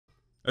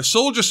A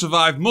soldier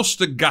survived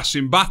mustard gas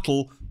in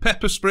battle,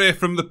 pepper spray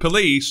from the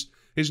police,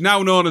 is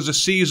now known as a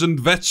seasoned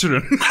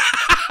veteran.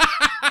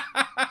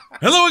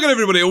 Hello again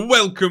everybody and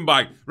welcome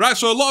back. Right,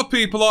 so a lot of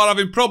people are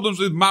having problems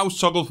with mouse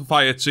toggle for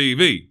Fire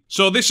TV.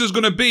 So this is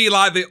going to be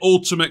like the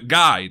ultimate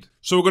guide.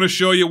 So we're going to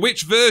show you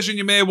which version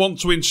you may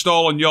want to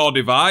install on your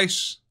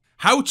device,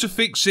 how to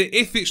fix it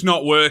if it's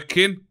not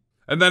working,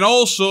 and then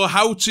also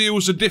how to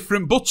use the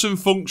different button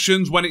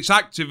functions when it's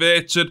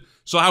activated.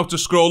 So how to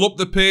scroll up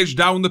the page,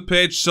 down the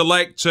page,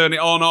 select, turn it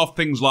on, off,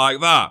 things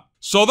like that.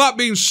 So that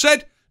being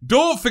said,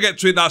 don't forget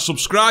to hit that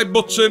subscribe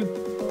button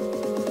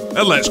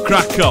and let's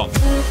crack on.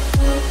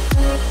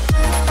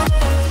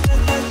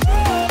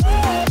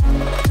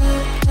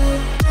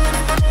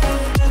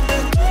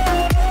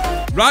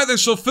 Right then,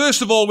 so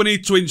first of all we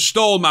need to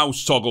install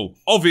mouse toggle,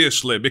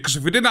 obviously, because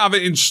if we didn't have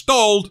it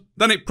installed,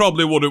 then it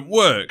probably wouldn't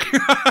work.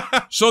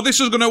 So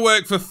this is going to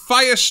work for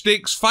Fire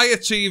Sticks, Fire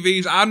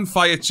TVs and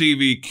Fire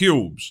TV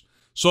Cubes.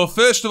 So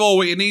first of all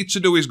what you need to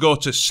do is go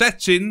to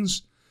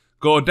Settings,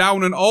 go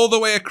down and all the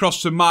way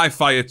across to My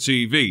Fire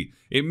TV.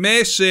 It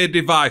may say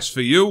Device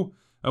for you,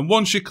 and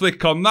once you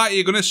click on that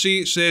you're going to see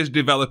it says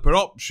Developer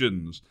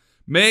Options.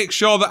 Make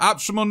sure that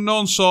Apps from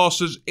Unknown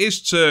Sources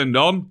is turned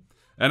on,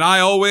 and I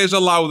always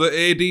allow the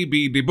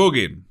ADB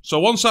debugging. So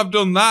once I've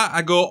done that,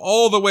 I go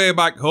all the way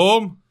back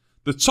home.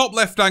 The top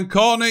left hand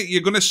corner,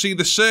 you're going to see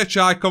the search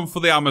icon for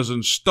the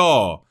Amazon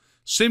store.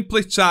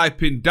 Simply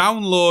type in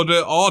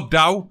Downloader or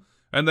DAW,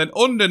 and then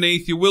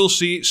underneath you will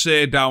see it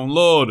say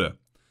Downloader.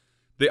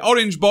 The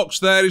orange box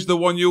there is the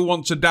one you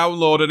want to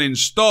download and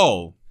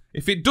install.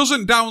 If it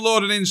doesn't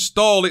download and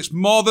install, it's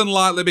more than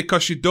likely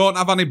because you don't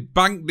have any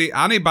bank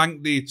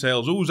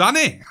details. Who's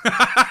Annie?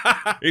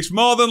 It's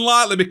more than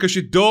likely because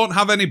you don't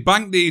have any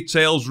bank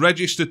details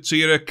registered to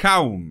your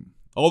account.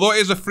 Although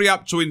it is a free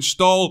app to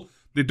install,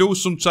 they do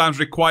sometimes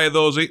require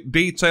those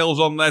details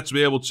on there to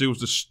be able to use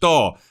the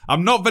store.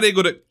 I'm not very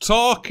good at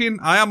talking,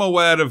 I am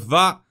aware of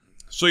that,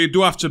 so you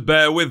do have to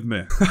bear with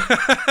me.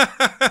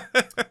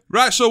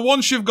 Right, so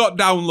once you've got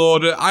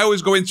Downloader, I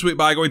always go into it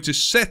by going to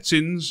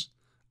Settings,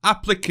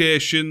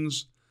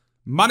 Applications,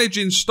 Manage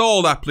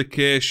Installed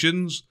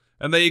Applications,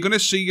 and then you're going to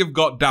see you've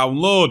got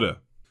Downloader.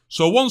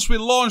 So once we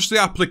launch the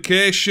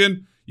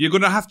application, you're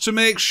going to have to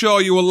make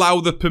sure you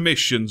allow the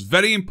permissions.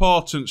 Very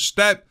important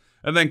step.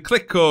 And then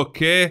click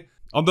OK.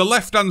 On the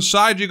left hand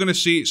side you're going to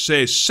see it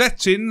says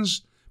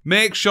Settings.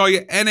 Make sure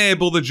you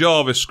enable the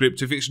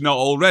JavaScript if it's not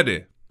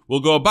already. We'll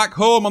go back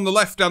home on the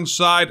left hand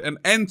side and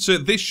enter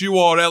this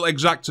URL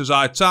exact as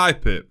I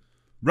type it.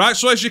 Right,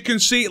 so as you can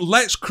see,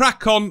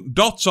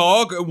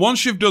 letscrackon.org. And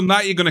once you've done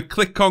that, you're going to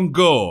click on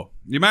Go.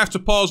 You may have to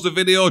pause the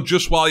video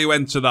just while you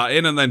enter that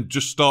in and then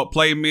just start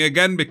playing me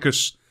again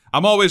because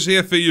I'm always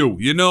here for you.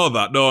 You know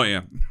that, don't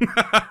you?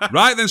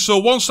 Right then, so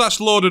once that's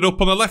loaded up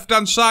on the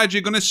left-hand side,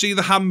 you're going to see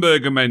the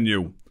hamburger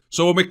menu.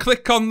 So when we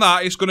click on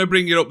that, it's going to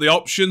bring you up the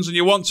options and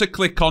you want to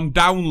click on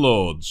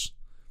Downloads.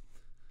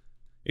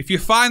 If you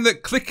find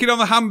that clicking on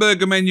the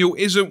hamburger menu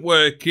isn't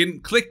working,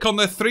 click on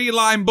the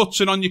 3-line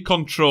button on your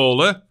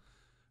controller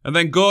and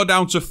then go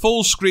down to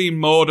full screen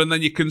mode and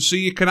then you can see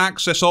you can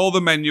access all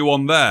the menu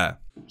on there.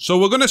 So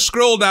we're going to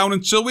scroll down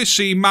until we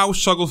see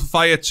mouse toggle for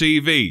Fire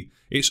TV.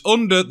 It's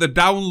under the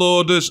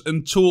Downloaders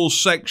and Tools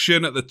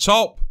section at the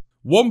top.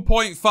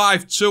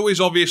 1.52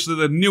 is obviously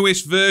the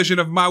newest version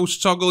of mouse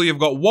toggle. You've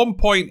got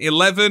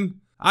 1.11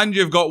 and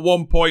you've got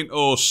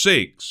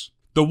 1.06.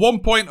 The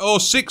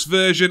 1.06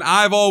 version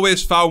I've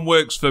always found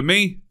works for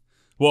me,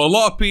 but a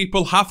lot of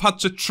people have had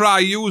to try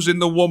using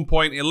the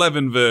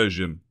 1.11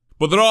 version.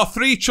 But there are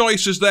 3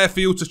 choices there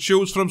for you to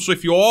choose from, so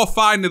if you are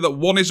finding that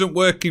one isn't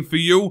working for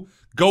you,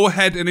 go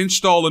ahead and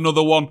install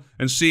another one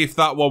and see if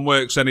that one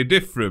works any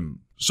different.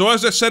 So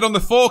as I said on the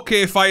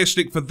 4K Fire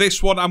Stick for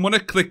this one, I'm going to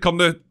click on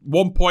the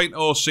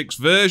 1.06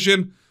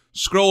 version,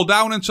 scroll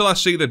down until I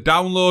see the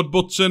download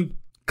button,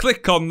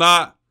 click on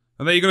that,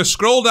 and then you're going to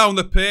scroll down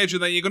the page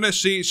and then you're going to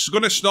see it's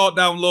going to start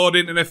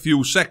downloading in a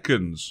few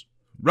seconds.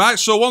 Right,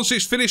 so once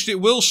it's finished, it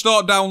will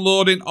start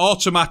downloading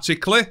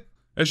automatically.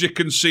 As you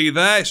can see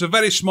there, it's a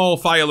very small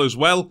file as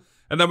well.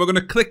 And then we're going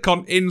to click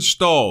on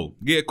Install.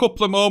 Give it a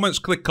couple of moments,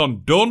 click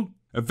on Done.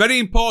 A very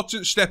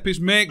important step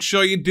is make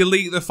sure you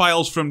delete the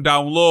files from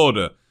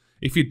Downloader.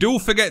 If you do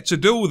forget to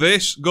do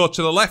this, go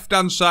to the left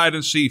hand side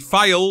and see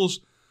Files,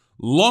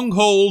 long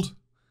hold,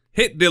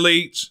 hit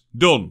Delete,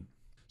 Done.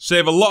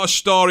 Save a lot of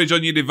storage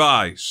on your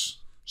device.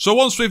 So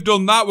once we've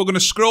done that, we're going to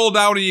scroll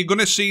down and you're going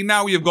to see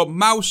now you've got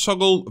mouse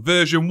toggle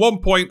version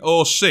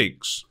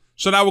 1.06.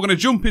 So now we're going to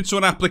jump into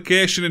an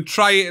application and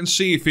try it and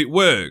see if it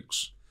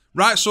works.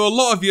 Right, so a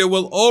lot of you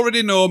will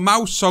already know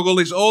mouse toggle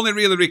is only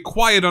really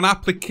required on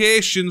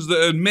applications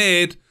that are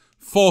made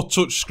for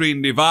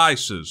touchscreen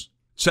devices.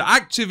 To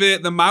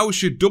activate the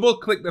mouse, you double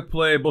click the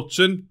play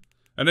button,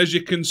 and as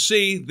you can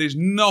see, there's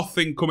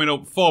nothing coming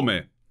up for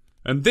me.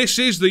 And this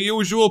is the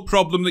usual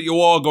problem that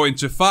you are going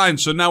to find,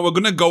 so now we're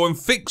going to go and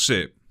fix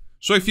it.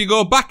 So if you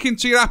go back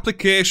into your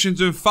applications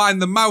and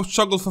find the mouse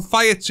toggle for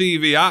Fire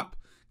TV app,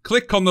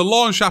 click on the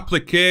launch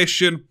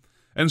application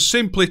and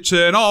simply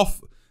turn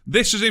off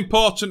This is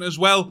important as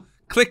well.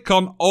 Click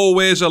on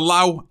always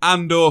allow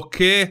and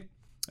OK.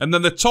 And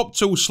then the top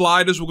two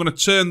sliders, we're going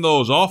to turn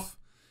those off.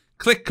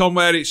 Click on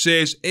where it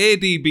says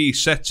ADB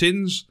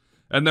settings.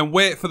 And then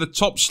wait for the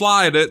top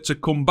slider to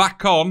come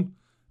back on.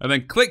 And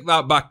then click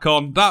that back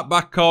on, that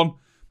back on.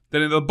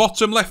 Then in the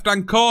bottom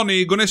left-hand corner,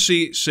 you're going to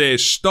see it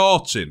says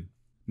starting.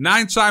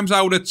 9 times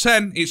out of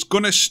 10, it's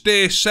going to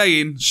stay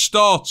saying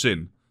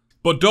starting.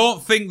 But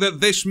don't think that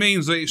this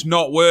means that it's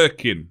not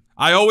working.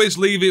 I always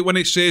leave it when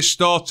it says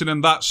starting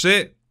and that's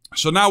it.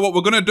 So now what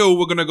we're going to do,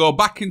 we're going to go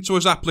back into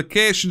his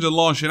applications and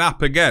launch an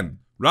app again.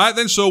 Right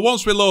then, so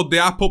once we load the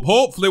app up,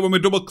 hopefully when we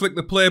double click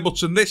the play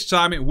button this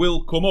time, it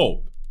will come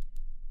up.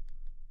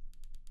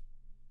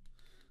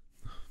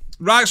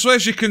 Right, so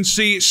as you can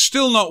see, it's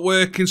still not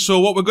working, so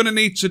what we're going to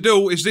need to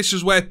do is this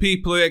is where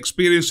people are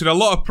experiencing a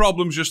lot of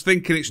problems just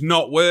thinking it's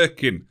not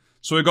working.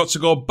 So we've got to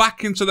go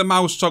back into the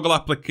mouse toggle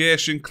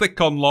application, click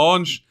on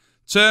launch,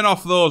 turn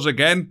off those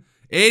again.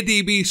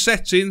 ADB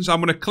settings,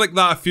 I'm going to click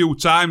that a few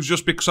times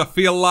just because I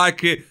feel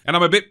like it, and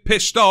I'm a bit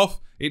pissed off,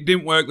 it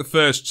didn't work the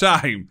first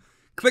time.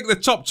 Click the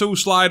top two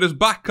sliders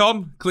back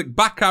on, click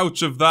back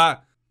out of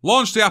that,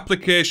 launch the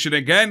application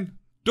again,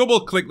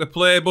 double click the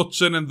play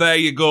button, and there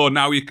you go,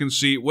 now you can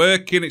see it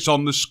working, it's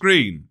on the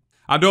screen.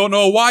 I don't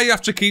know why you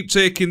have to keep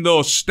taking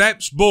those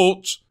steps,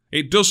 but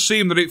it does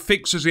seem that it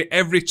fixes it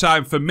every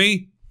time for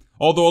me.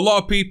 Although a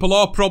lot of people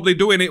are probably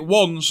doing it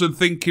once and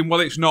thinking, well,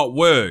 it's not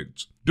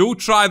worked. Do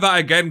try that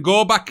again.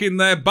 Go back in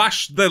there,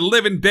 bash the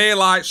living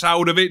daylights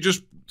out of it.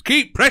 Just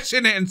keep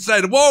pressing it and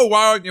say, whoa,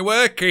 why aren't you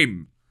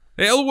working?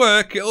 It'll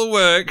work, it'll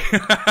work.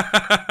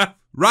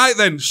 Right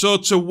then, so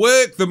to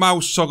work the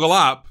mouse toggle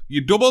app, you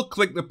double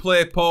click the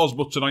play pause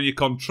button on your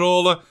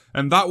controller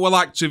and that will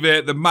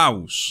activate the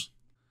mouse.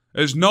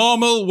 As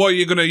normal, what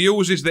you're going to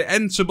use is the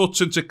enter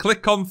button to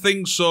click on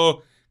things,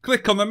 so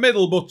click on the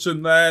middle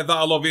button there,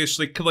 that'll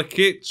obviously click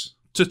it.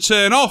 To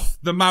turn off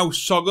the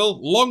mouse toggle,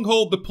 long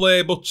hold the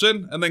play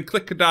button and then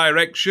click a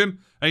direction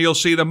and you'll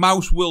see the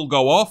mouse will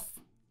go off.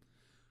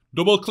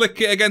 Double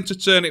click it again to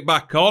turn it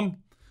back on.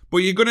 But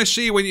you're going to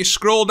see when you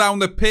scroll down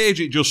the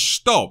page, it just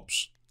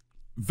stops.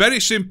 Very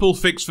simple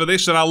fix for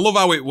this and I love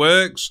how it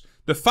works.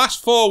 The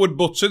fast forward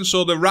button,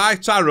 so the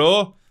right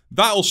arrow,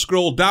 that'll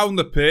scroll down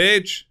the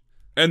page.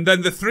 And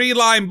then the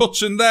 3-line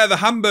button there, the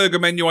hamburger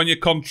menu on your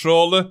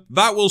controller,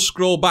 that will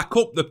scroll back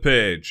up the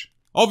page.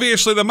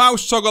 Obviously, the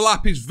mouse toggle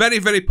app is very,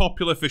 very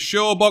popular for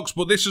Showbox,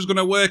 but this is going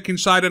to work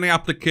inside any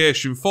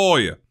application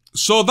for you.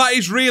 So that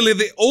is really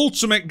the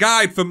ultimate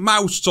guide for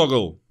mouse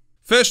toggle.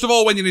 First of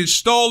all, when you're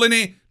installing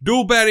it,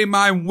 do bear in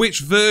mind which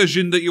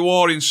version that you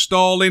are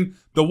installing.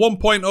 The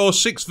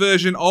 1.06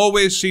 version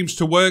always seems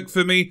to work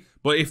for me,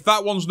 but if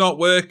that one's not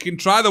working,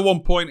 try the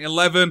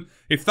 1.11.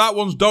 If that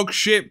one's dog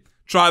shit,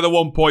 try the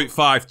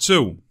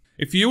 1.52.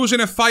 If you're using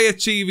a Fire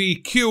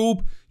TV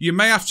Cube, you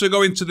may have to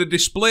go into the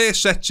display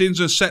settings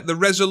and set the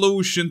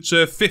resolution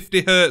to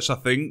 50 Hz, I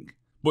think.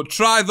 But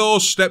try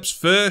those steps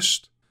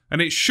first,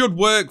 and it should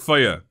work for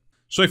you.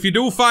 So if you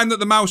do find that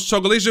the mouse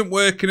toggle isn't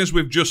working as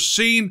we've just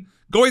seen,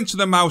 go into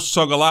the mouse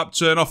toggle app,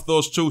 turn off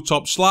those two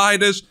top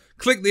sliders,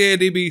 click the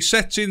ADB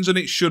settings, and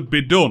it should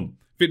be done.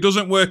 If it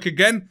doesn't work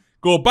again,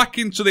 go back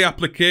into the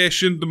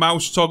application, the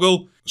mouse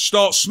toggle,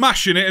 start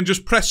smashing it and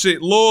just press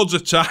it loads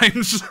of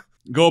times.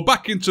 Go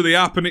back into the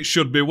app and it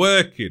should be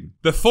working.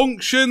 The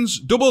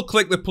functions, double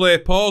click the play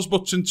pause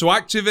button to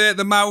activate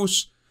the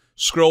mouse,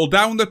 scroll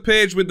down the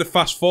page with the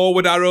fast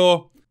forward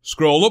arrow,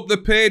 scroll up the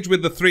page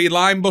with the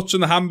 3-line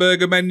button, the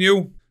hamburger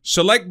menu,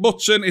 select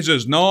button is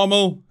as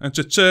normal, and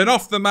to turn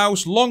off the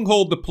mouse, long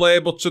hold the play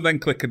button then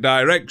click a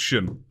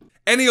direction.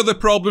 Any other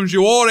problems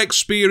you are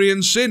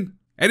experiencing?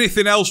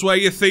 Anything else where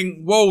you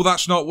think, whoa,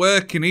 that's not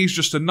working, he's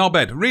just a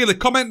knobhead? Really,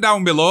 comment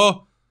down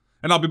below.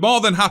 And I'll be more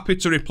than happy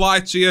to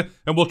reply to you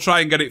and we'll try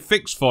and get it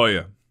fixed for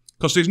you.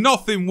 Because there's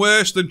nothing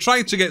worse than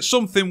trying to get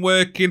something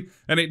working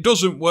and it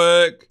doesn't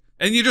work.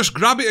 And you just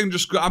grab it and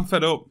just go, I'm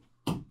fed up.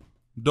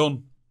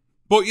 Done.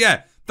 But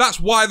yeah, that's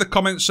why the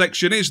comment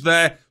section is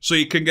there, so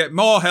you can get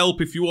more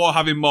help if you are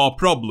having more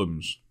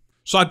problems.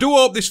 So I do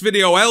hope this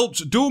video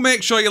helped. Do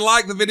make sure you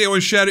like the video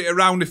and share it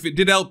around if it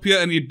did help you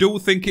and you do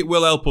think it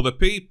will help other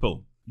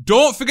people.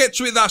 Don't forget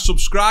to hit that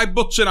subscribe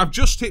button. I've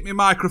just hit my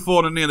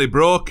microphone and nearly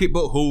broke it,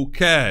 but who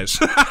cares?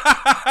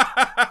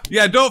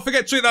 Yeah, don't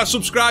forget to hit that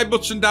subscribe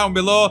button down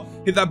below.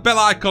 Hit that bell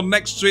icon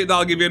next to it.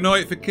 That'll give you a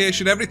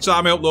notification every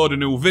time I upload a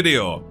new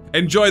video.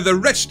 Enjoy the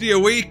rest of your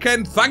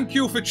weekend. Thank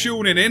you for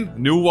tuning in.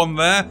 New one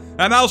there.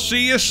 And I'll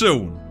see you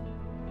soon.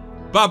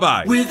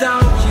 Bye-bye.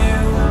 Without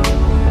you,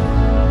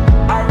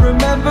 I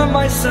remember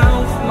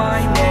myself,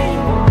 my name